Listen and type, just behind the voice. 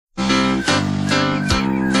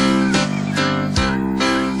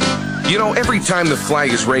You know, every time the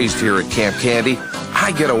flag is raised here at Camp Candy,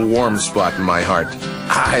 I get a warm spot in my heart.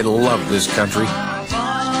 I love this country.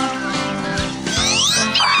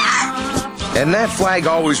 And that flag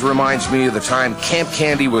always reminds me of the time Camp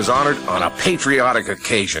Candy was honored on a patriotic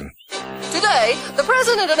occasion. Today, the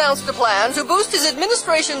president announced a plan to boost his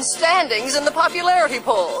administration's standings in the popularity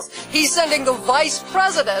polls. He's sending the vice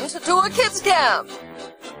president to a kids' camp.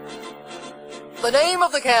 The name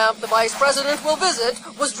of the camp the vice president will visit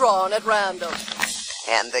was drawn at random.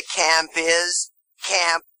 And the camp is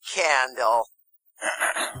Camp Candle.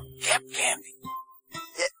 Camp Candy.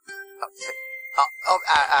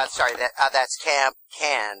 Sorry, that's Camp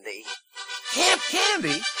Candy. Camp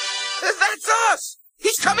Candy? That's us!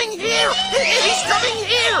 He's coming here! He's coming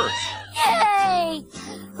here! Yay!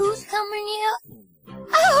 Who's coming here?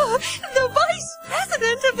 Oh, the vice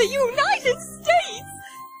president of the United States!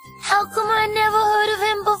 How come I never heard of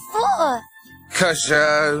him before? 'Cause,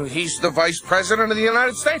 he's the vice president of the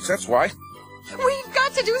United States, that's why. We've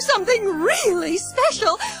got to do something really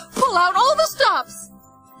special. Pull out all the stops.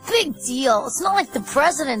 Big deal. It's not like the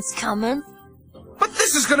president's coming. But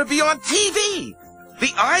this is gonna be on TV!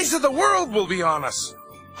 The eyes of the world will be on us.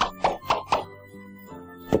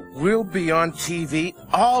 We'll be on TV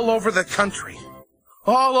all over the country.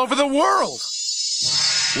 All over the world.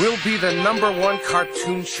 We'll be the #1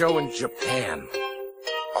 cartoon show in Japan.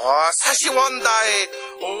 사시원다의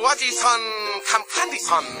와지선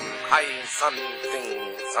감칸디선 하이선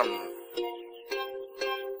띵선.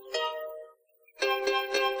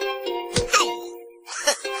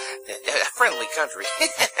 Friendly country.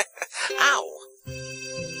 Ow.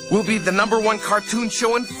 We'll be the #1 cartoon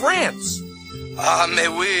show in France. Ah, mais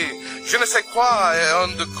oui. Je ne sais quoi,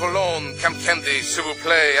 on de Cologne, Camp Candy, s'il vous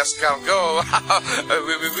plaît, escargot.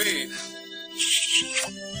 Oui, oui, oui.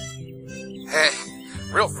 Hey,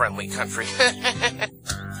 real friendly country.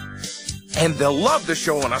 And they'll love the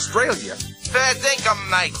show in Australia. Fair dinkum,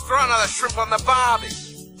 mate. Throw another shrimp on the barbie.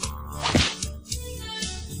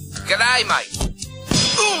 G'day, mate.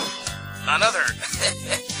 Ooh, another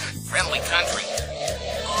friendly country.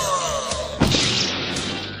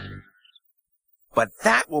 But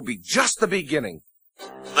that will be just the beginning.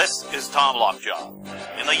 This is Tom Lockjaw.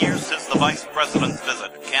 In the years since the Vice President's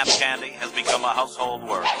visit, Camp Candy has become a household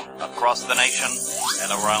word across the nation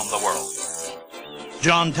and around the world.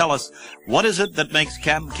 John, tell us, what is it that makes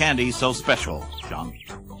Camp Candy so special, John?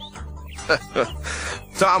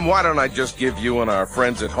 Tom, why don't I just give you and our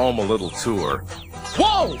friends at home a little tour?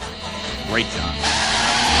 Whoa! Great, John.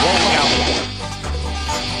 Rolling out.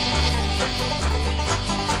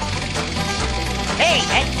 Hey,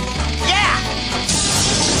 yeah!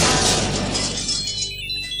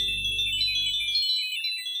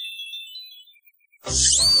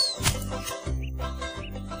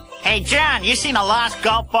 Hey, John, you seen a lost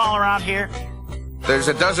golf ball around here? There's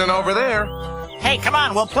a dozen over there. Hey, come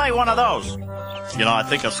on, we'll play one of those. You know, I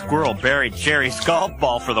think a squirrel buried Jerry's golf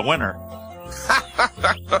ball for the winter.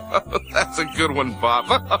 That's a good one, Bob.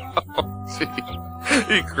 Gee,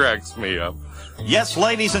 he cracks me up. Yes,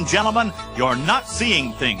 ladies and gentlemen, you're not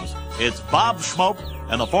seeing things. It's Bob Schmoke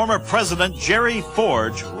and the former President Jerry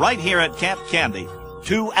Forge right here at Camp Candy,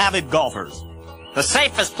 two avid golfers. The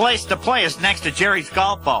safest place to play is next to Jerry's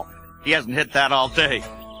golf ball. He hasn't hit that all day.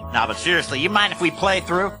 Now, but seriously, you mind if we play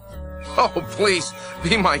through? Oh, please,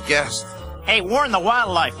 be my guest. Hey, warn the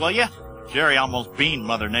wildlife, will you? Jerry almost beamed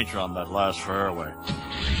Mother Nature on that last fairway.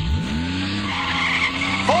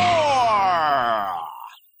 4!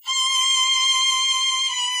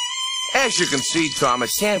 As you can see, Tom,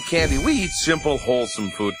 at Camp Candy, we eat simple,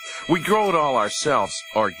 wholesome food. We grow it all ourselves,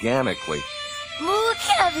 organically. More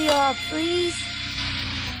caviar, please.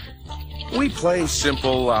 We play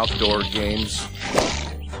simple outdoor games.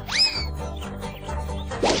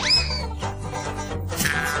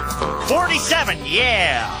 $47,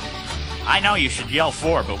 yeah! I know you should yell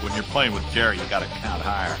 4, but when you're playing with Jerry, you gotta count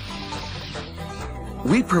higher.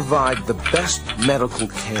 We provide the best medical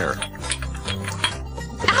care.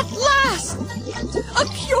 At last! A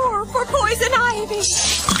cure for poison ivy!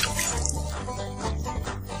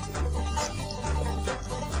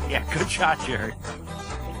 Yeah, good shot, Jerry.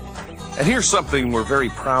 And here's something we're very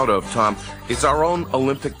proud of, Tom. It's our own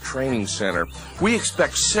Olympic training center. We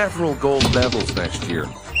expect several gold medals next year.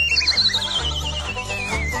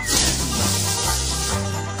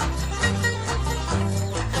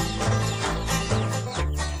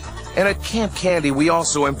 And at Camp Candy, we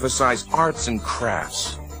also emphasize arts and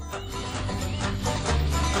crafts.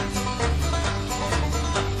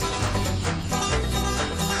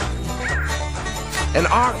 And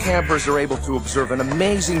our campers are able to observe an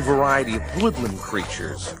amazing variety of woodland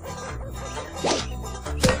creatures.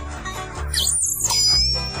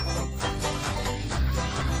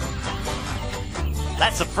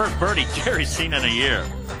 the first birdie Jerry's seen in a year.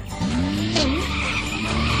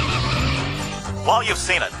 Well, you've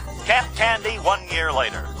seen it. Camp Candy 1 year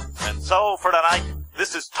later. And so, for tonight,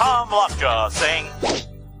 this is Tom Lockjaw saying...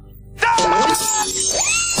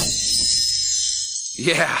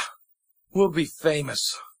 Yeah, we'll be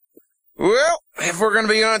famous. Well, if we're gonna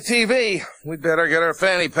be on TV, we'd better get our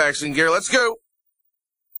fanny packs in gear. Let's go.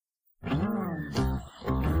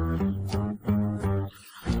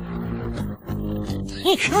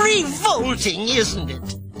 Revolting, isn't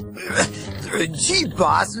it? Gee,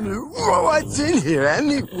 boss, what's in here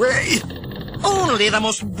anyway? Only the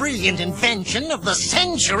most brilliant invention of the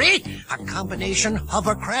century, a combination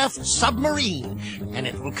hovercraft submarine. And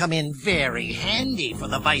it will come in very handy for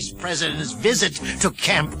the Vice President's visit to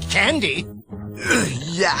Camp Candy.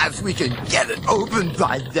 Yeah, if we can get it open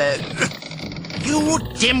by then. You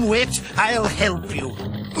dimwit, I'll help you.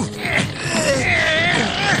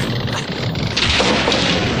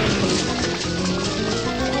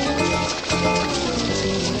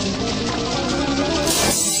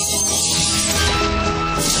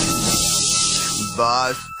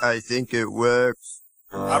 Boss, I think it works.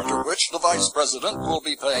 After which the Vice President will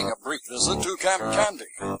be paying a brief visit to Camp Candy.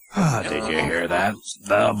 Did you hear that?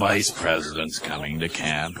 The Vice President's coming to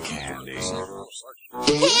Camp Candy.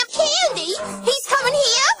 Camp Candy? He's coming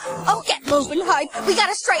here? Oh, get moving, Hyde. We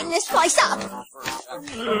gotta straighten this place up.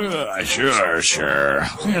 Sure.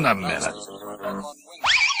 In a minute.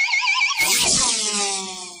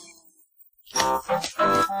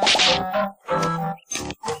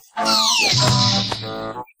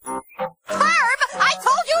 Herb, I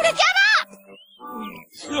told you to get up!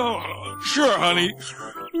 Sure, honey.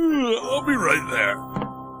 I'll be right there.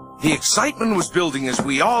 The excitement was building as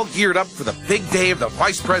we all geared up for the big day of the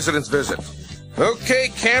Vice President's visit. Okay,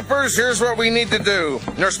 campers, here's what we need to do.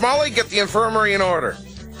 Nurse Molly, get the infirmary in order.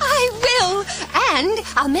 I will. And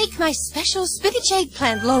I'll make my special spinach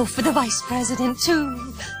eggplant loaf for the Vice President,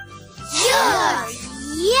 too. Yuck!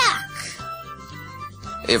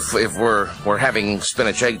 If we're having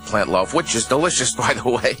spinach eggplant loaf, which is delicious, by the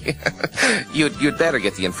way, you'd better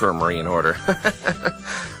get the infirmary in order.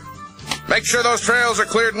 Make sure those trails are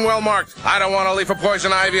cleared and well marked. I don't want a leaf of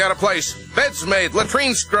poison ivy out of place. Beds made,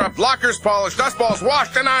 latrines scrubbed, lockers polished, dust balls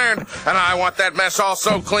washed and ironed. And I want that mess all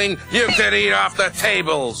so clean you could eat off the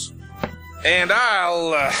tables. And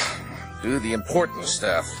I'll do the important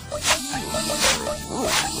stuff.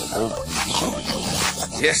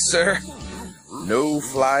 Yes, sir. No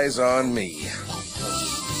flies on me.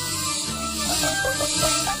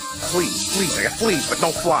 Fleas. I got fleas, but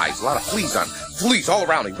no flies. A lot of fleas all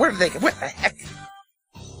around me. Where the heck?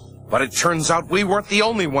 But it turns out we weren't the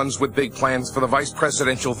only ones with big plans for the vice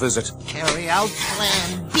presidential visit. Carry out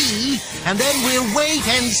Plan B, and then we'll wait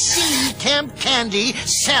and see Camp Candy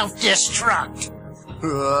self-destruct.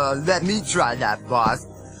 Let me try that, boss.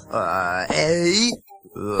 A,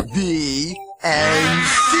 B, and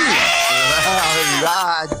C.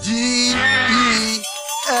 D, E,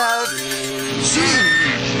 F, G.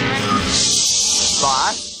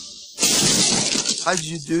 Boss? How'd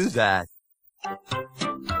you do that?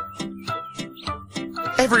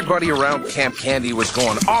 Everybody around Camp Candy was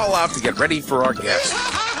going all out to get ready for our guest.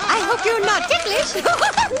 I hope you're not ticklish.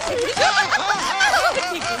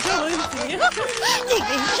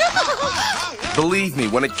 Believe me,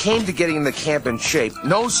 when it came to getting the camp in shape,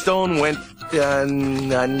 no stone went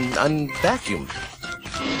unvacuumed.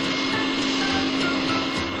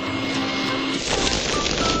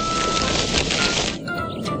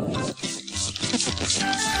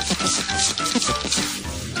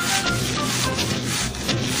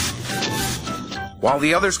 While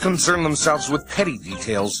the others concerned themselves with petty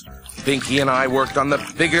details, Binky and I worked on the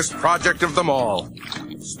biggest project of them all.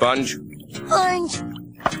 Sponge. Orange.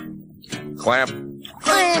 Clamp.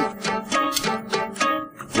 Clamp.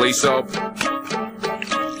 Flea soap. Hey,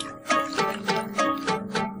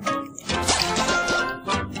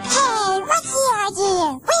 what's the idea?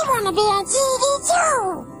 We want to be on TV too.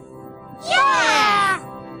 Yeah!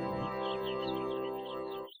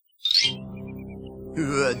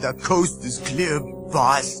 The coast is clear,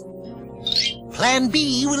 boss. Plan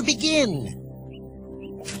B will begin.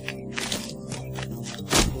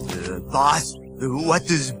 Boss, what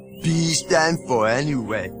does B stand for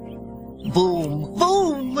anyway? Boom,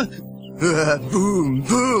 boom. Boom,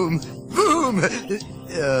 boom, boom.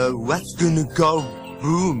 What's gonna go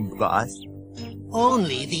boom, boss?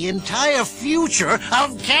 Only the entire future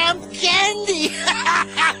of Camp Candy.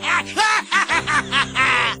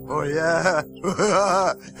 Oh, yeah.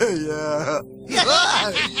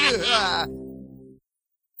 Yeah.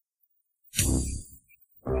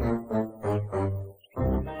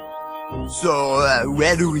 So,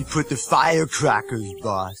 where do we put the firecrackers,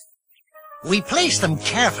 boss? We place them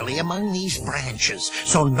carefully among these branches,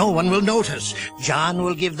 so no one will notice. John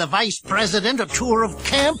will give the vice president a tour of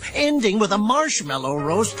camp, ending with a marshmallow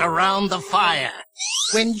roast around the fire.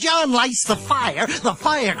 When John lights the fire, the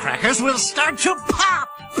firecrackers will start to pop!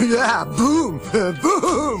 Yeah, boom,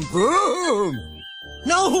 boom, boom!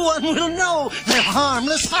 No one will know they're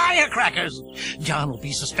harmless firecrackers. John will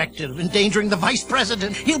be suspected of endangering the vice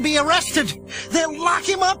president. He'll be arrested. They'll lock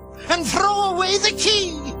him up and throw away the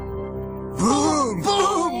key. Boom,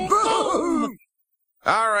 boom, boom!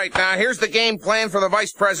 All right, now here's the game plan for the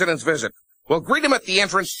vice president's visit. We'll greet him at the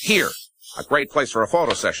entrance here. A great place for a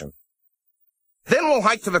photo session. Then we'll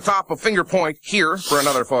hike to the top of Finger Point here for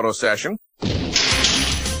another photo session.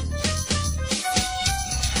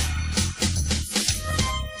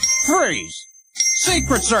 Freeze!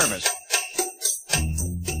 Secret Service!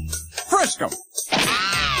 Frisco!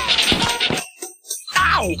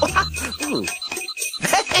 Ow!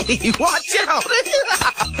 Hey, watch out!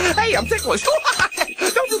 Hey, I'm ticklish.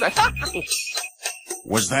 Don't do that.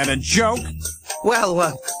 Was that a joke?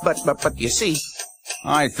 Well, but you see...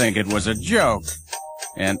 I think it was a joke.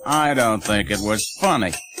 And I don't think it was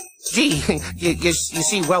funny. Gee, you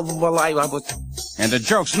see, well, I was... And a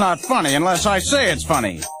joke's not funny unless I say it's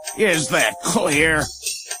funny. Is that clear?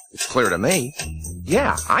 It's clear to me.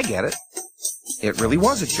 Yeah, I get it. It really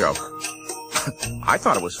was a joke. I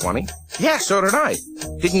thought it was funny. Yeah, so did I.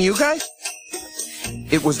 Didn't you guys?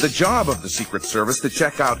 It was the job of the Secret Service to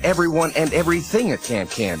check out everyone and everything at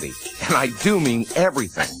Camp Candy. And I do mean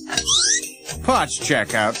everything. Potts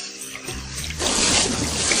check out.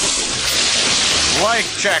 Lake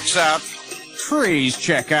checks out. Trees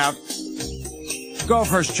check out.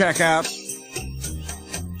 Gophers check out.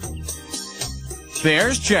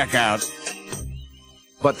 Bears check out.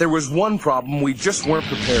 But there was one problem we just weren't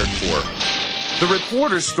prepared for. The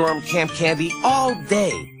reporters stormed Camp Candy all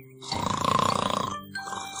day.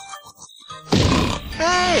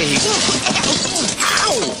 Hey!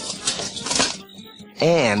 Ow!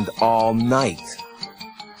 And all night.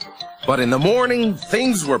 But in the morning,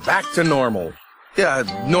 things were back to normal.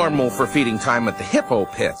 Normal for feeding time at the hippo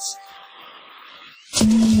pits.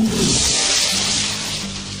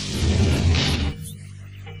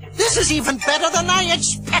 This is even better than I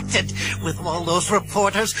expected. With all those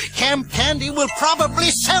reporters, Camp Candy will probably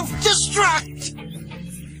self-destruct.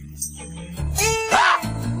 Ah!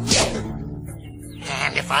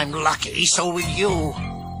 And if I'm lucky, so will you.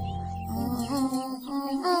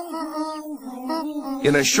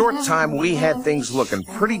 In a short time, we had things looking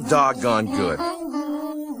pretty doggone good.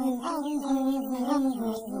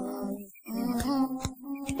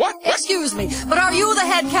 What? Excuse me, but are you the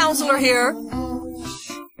head counselor here?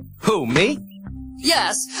 Who, me?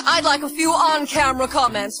 Yes, I'd like a few on-camera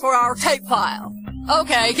comments for our tape file.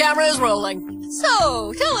 Okay, camera is rolling.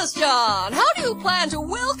 So, tell us, John, how do you plan to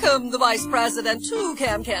welcome the Vice President to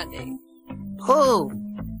Camp Candy? Who?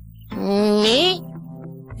 Me?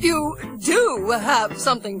 You do have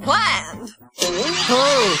something planned.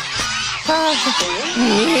 Who?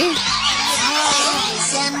 Me?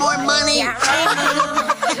 Send more money.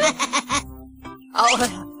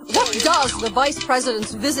 What does the Vice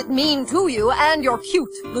President's visit mean to you and your cute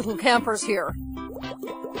little campers here?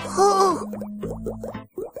 Who?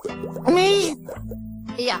 Me?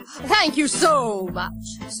 Yeah, thank you so much.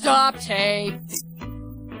 Stop tape.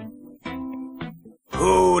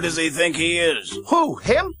 Who does he think he is? Who?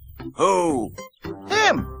 Him? Who?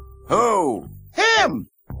 Him. Who? Him.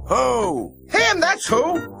 Who? Him, that's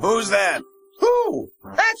who. Who's that? Who?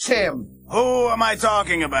 That's him. Who am I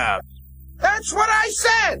talking about? That's what I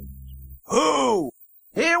said. Who?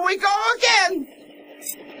 Here we go again.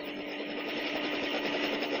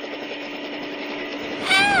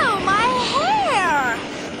 Ow, my hair!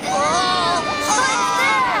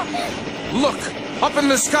 Look, up in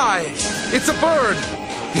the sky. It's a bird.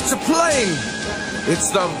 It's a plane. It's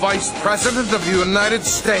the Vice President of the United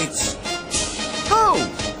States. Who?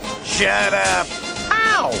 Shut up.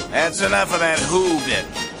 Ow! That's enough of that who bit.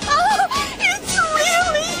 Oh, it's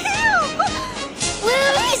really him!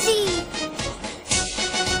 Where is he?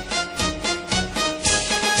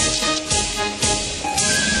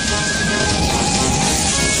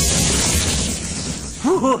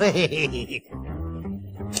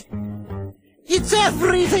 It's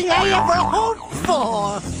everything I ever hoped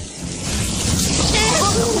for.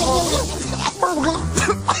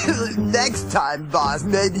 Next time, boss,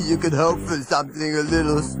 maybe you could hope for something a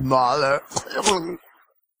little smaller. Who's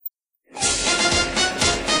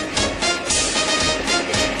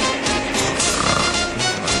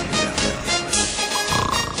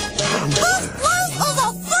of a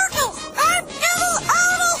circle? I'm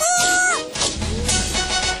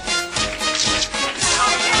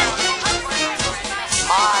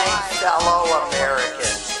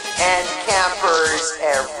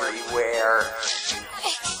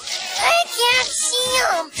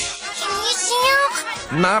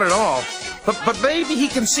not at all. But maybe he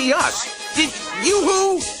can see us. Did you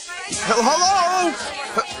who? Hello?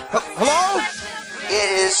 Hello?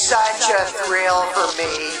 It is such a thrill for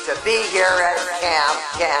me to be here at Camp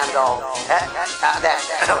Candle.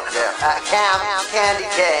 Camp Candy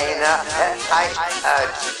Cane.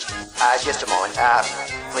 Just a moment.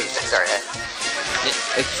 Please, sorry.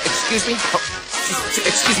 Excuse me?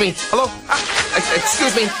 Excuse me. Hello?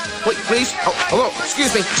 Excuse me. Wait, please. Hello?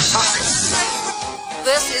 Excuse me.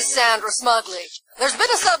 This is Sandra Smugly. There's been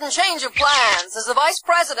a sudden change of plans as the Vice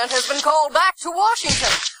President has been called back to Washington.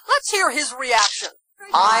 Let's hear his reaction.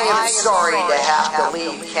 I am sorry to have to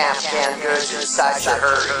leave Camp Candus in such a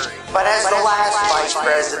hurry. But as the last Vice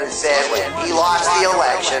President said when he lost the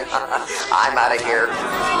election, I'm out of here.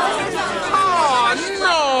 Oh,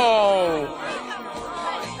 no!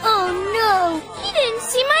 Oh no, he didn't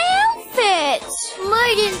see my outfit.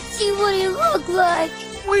 I didn't see what he looked like.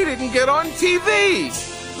 We didn't get on TV.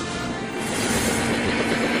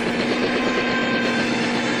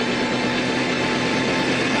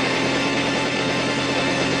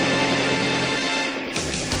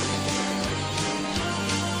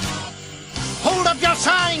 Hold up your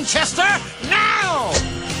sign, Chester! Now!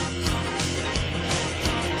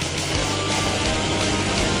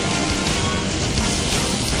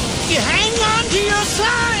 You hang on to your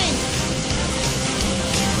sign!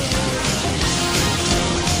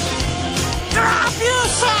 Drop your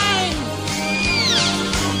sign!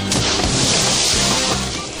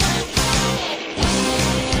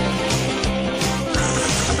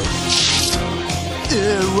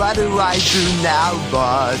 What do I do now,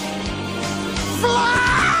 boss?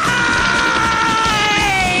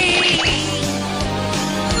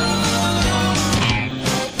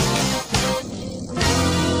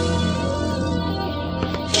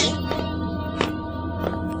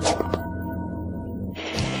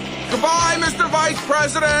 Goodbye, Mr. Vice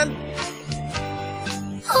President!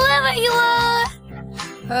 Whoever you are.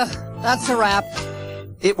 That's a wrap.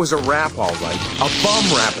 It was a rap, all right. A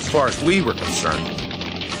bum rap as far as we were concerned.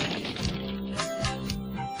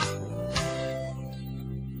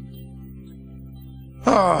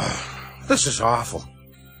 Oh, this is awful.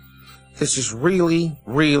 This is really,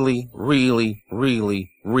 really, really, really,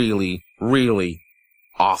 really, really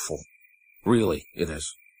awful. Really, it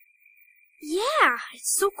is. Yeah,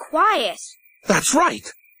 it's so quiet. That's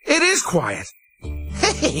right. It is quiet.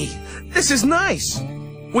 Hey, this is nice.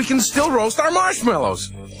 We can still roast our marshmallows.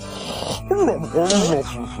 Hey,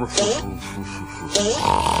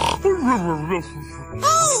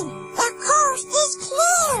 the coast is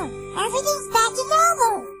clear. Everything's back to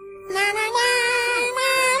normal. Na na na na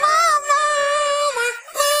na na.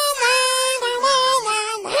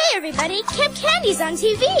 Hey everybody, Camp Candy's on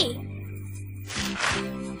TV.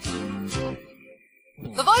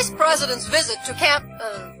 The Vice President's visit to Camp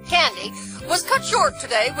Candy was cut short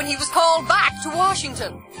today when he was called back to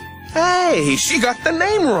Washington. Hey, she got the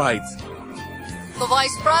name right. The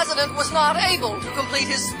Vice President was not able to complete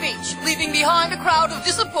his speech, leaving behind a crowd of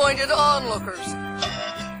disappointed onlookers.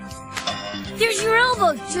 There's your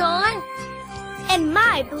elbow, John. And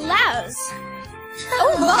my blouse.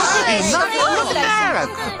 Oh, my! Hey, look at that!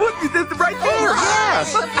 Look, right there,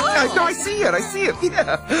 yes! No, I see it,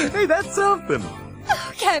 yeah. Hey, that's something.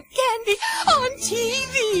 Camp Candy on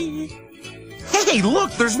TV! Hey,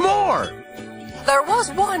 look, there's more! There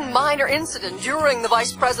was one minor incident during the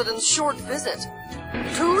Vice President's short visit.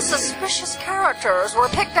 2 suspicious characters were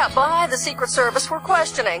picked up by the Secret Service for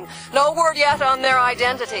questioning. No word yet on their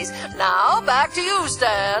identities. Now, back to you,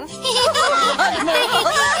 Stan.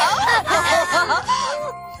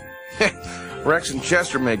 Rex and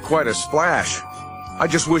Chester made quite a splash. I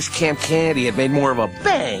just wish Camp Candy had made more of a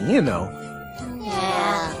bang, you know.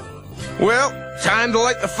 Yeah. Well, time to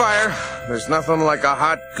light the fire. There's nothing like a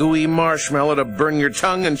hot, gooey marshmallow to burn your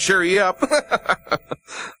tongue and cheer you up.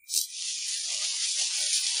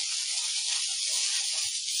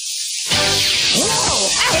 Whoa!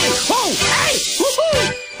 Hey! Whoa! Hey! Woo-hoo!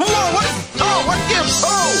 Whoa! What gives? Oh!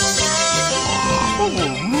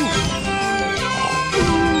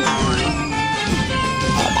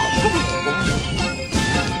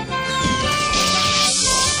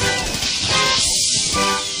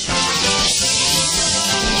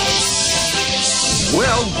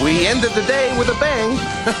 Well, we ended the day with a bang.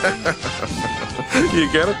 You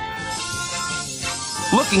get it?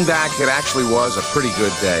 Looking back, it actually was a pretty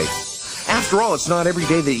good day. After all, it's not every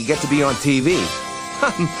day that you get to be on TV.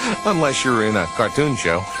 Unless you're in a cartoon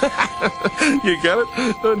show. You get it?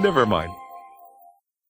 Never mind.